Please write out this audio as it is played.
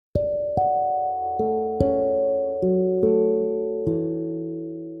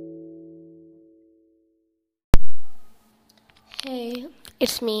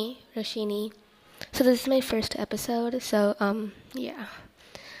It's me, Roshini. So this is my first episode, so yeah.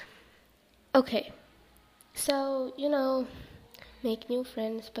 Okay. So, make new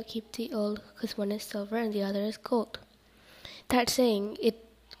friends but keep the old because one is silver and the other is gold. That saying, it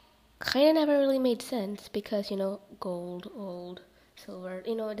kind of never really made sense because, gold, old, silver,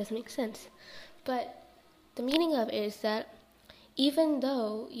 it doesn't make sense. But the meaning of it is that even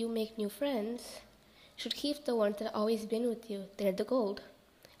though you make new friends, you should keep the ones that have always been with you. They're the gold.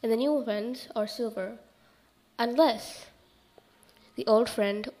 And the new friends are silver. Unless the old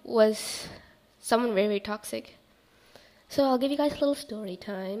friend was someone very, very toxic. So I'll give you guys a little story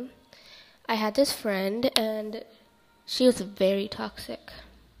time. I had this friend and she was very toxic.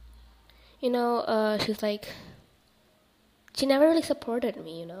 She's like, she never really supported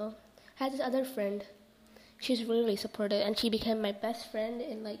me, I had this other friend. She was really, really supportive and she became my best friend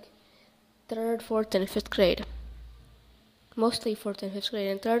in like 3rd, 4th, and 5th grade. Mostly 4th and 5th grade.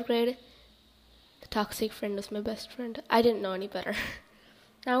 In 3rd grade, the toxic friend was my best friend. I didn't know any better.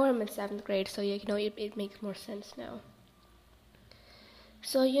 Now I'm in 7th grade, so it makes more sense now.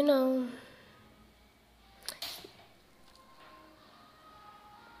 So,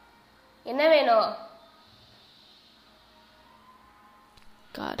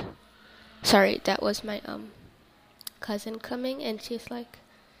 God. Sorry, that was my cousin coming, and she's like,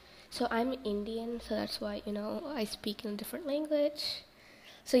 so I'm Indian, so that's why, I speak in a different language.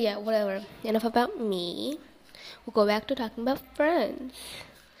 So yeah, whatever. Enough about me. We'll go back to talking about friends.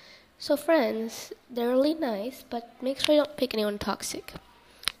 So friends, they're really nice, but make sure you don't pick anyone toxic.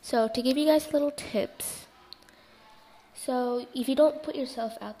 So to give you guys little tips. So if you don't put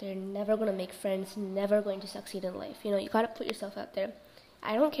yourself out there, you're never going to make friends, never going to succeed in life. You got to put yourself out there.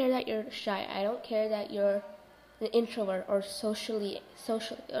 I don't care that you're shy. I don't care that you're an introvert or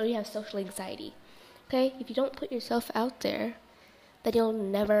or you have social anxiety. Okay? If you don't put yourself out there, then you'll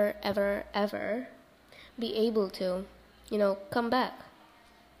never, ever, ever be able to, come back.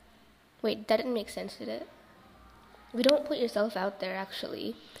 Wait, that didn't make sense, did it? If you don't put yourself out there,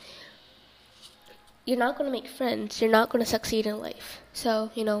 actually, you're not going to make friends. You're not going to succeed in life. So,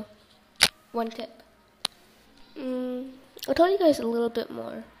 one tip. I'll tell you guys a little bit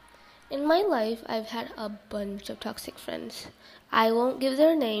more. In my life, I've had a bunch of toxic friends. I won't give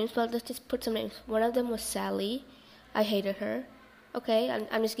their names, but let's just put some names. One of them was Sally. I hated her. Okay,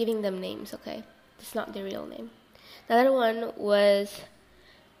 I'm just giving them names, okay? It's not their real name. The other one was,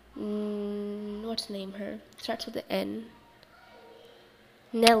 what's the name her? Starts with the N.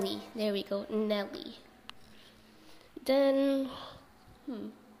 Nelly. There we go, Nelly. Then,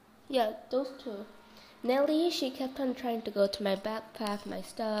 yeah, those two. Nelly, she kept on trying to go to my backpack, my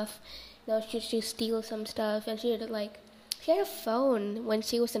stuff. She'd steal some stuff, and she had a phone when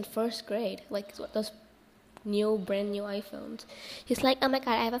she was in 1st grade, like those brand new iPhones. She's like, oh my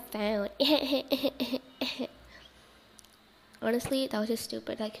god, I have a phone. Honestly, that was just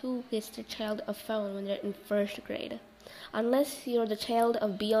stupid. Like, who gives their child a phone when they're in 1st grade? Unless you're the child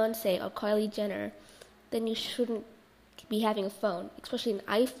of Beyonce or Kylie Jenner, then you shouldn't be having a phone, especially an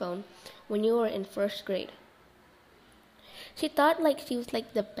iPhone, when you were in 1st grade. She thought she was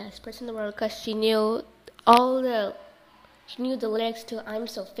the best person in the world because she knew the lyrics to I'm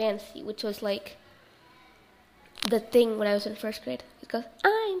So Fancy, which was the thing when I was in 1st grade. It goes,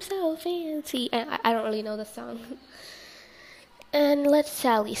 I'm so fancy. And I don't really know the song. And let's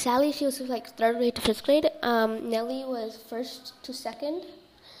Sally. Sally, she was 3rd grade to 5th grade. Nelly was 1st to 2nd.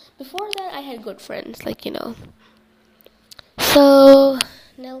 Before that, I had good friends, So,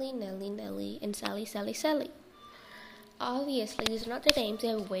 Nelly, and Sally. Obviously, these are not their names. They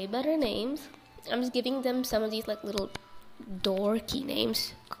have way better names. I'm just giving them some of these little dorky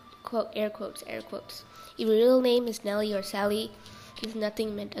names. Quote, air quotes. If your real name is Nelly or Sally, there's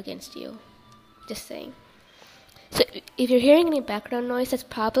nothing meant against you. Just saying. So if you're hearing any background noise, that's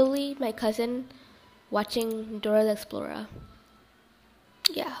probably my cousin watching Dora the Explorer.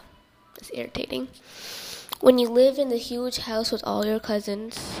 Yeah, it's irritating. When you live in the huge house with all your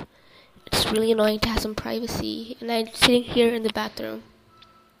cousins, it's really annoying to have some privacy. And I'm sitting here in the bathroom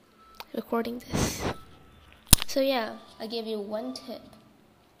recording this. So yeah, I give you one tip.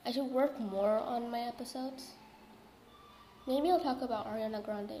 I should work more on my episodes. Maybe I'll talk about Ariana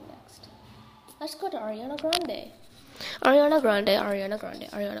Grande next. Let's go to Ariana Grande. Ariana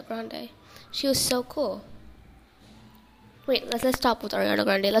Grande. She was so cool. Wait, let's stop with Ariana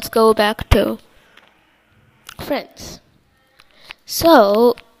Grande. Let's go back to friends.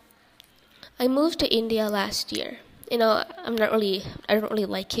 So, I moved to India last year. I don't really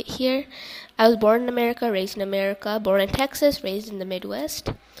like it here. I was born in America, raised in America, born in Texas, raised in the Midwest.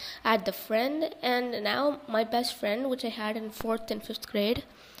 I had the friend, and now my best friend, which I had in 4th and 5th grade,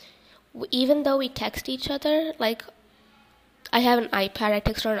 even though we text each other, like, I have an iPad, I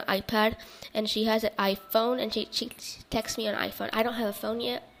text her on an iPad, and she has an iPhone, and she texts me on an iPhone. I don't have a phone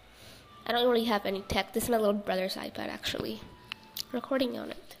yet. I don't really have any tech. This is my little brother's iPad, actually. Recording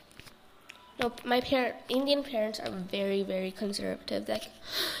on it. No, Indian parents are very, very conservative. Like,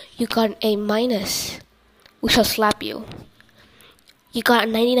 you got an A minus, we shall slap you. You got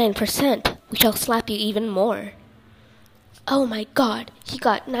 99%, we shall slap you even more. Oh my God, he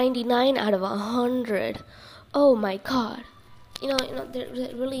got 99 out of 100. Oh my God. They're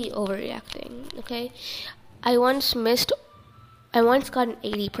really overreacting. Okay, I once got an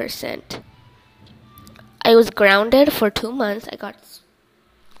 80%. I was grounded for 2 months.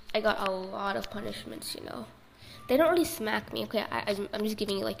 I got a lot of punishments. They don't really smack me. Okay, I'm just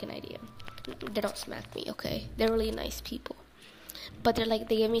giving you like an idea. They don't smack me. Okay, they're really nice people, but they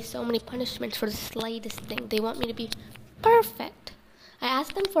give me so many punishments for the slightest thing. They want me to be perfect. I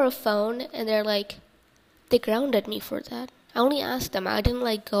asked them for a phone, and they grounded me for that. I only asked them. I didn't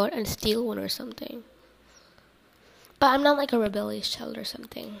go out and steal one or something. But I'm not like a rebellious child or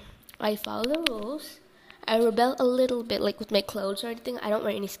something. I follow the rules. I rebel a little bit, like with my clothes or anything. I don't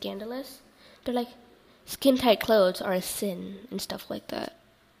wear any scandalous. They're skin-tight clothes are a sin and stuff like that.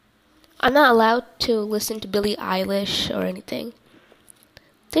 I'm not allowed to listen to Billie Eilish or anything.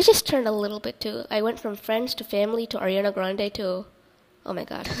 They just turned a little bit too. I went from Friends to Family to Ariana Grande to... Oh my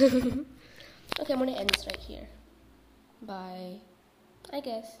God. Okay, I'm going to end this right here. Bye. I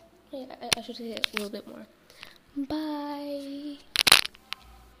guess. I should say it a little bit more. Bye.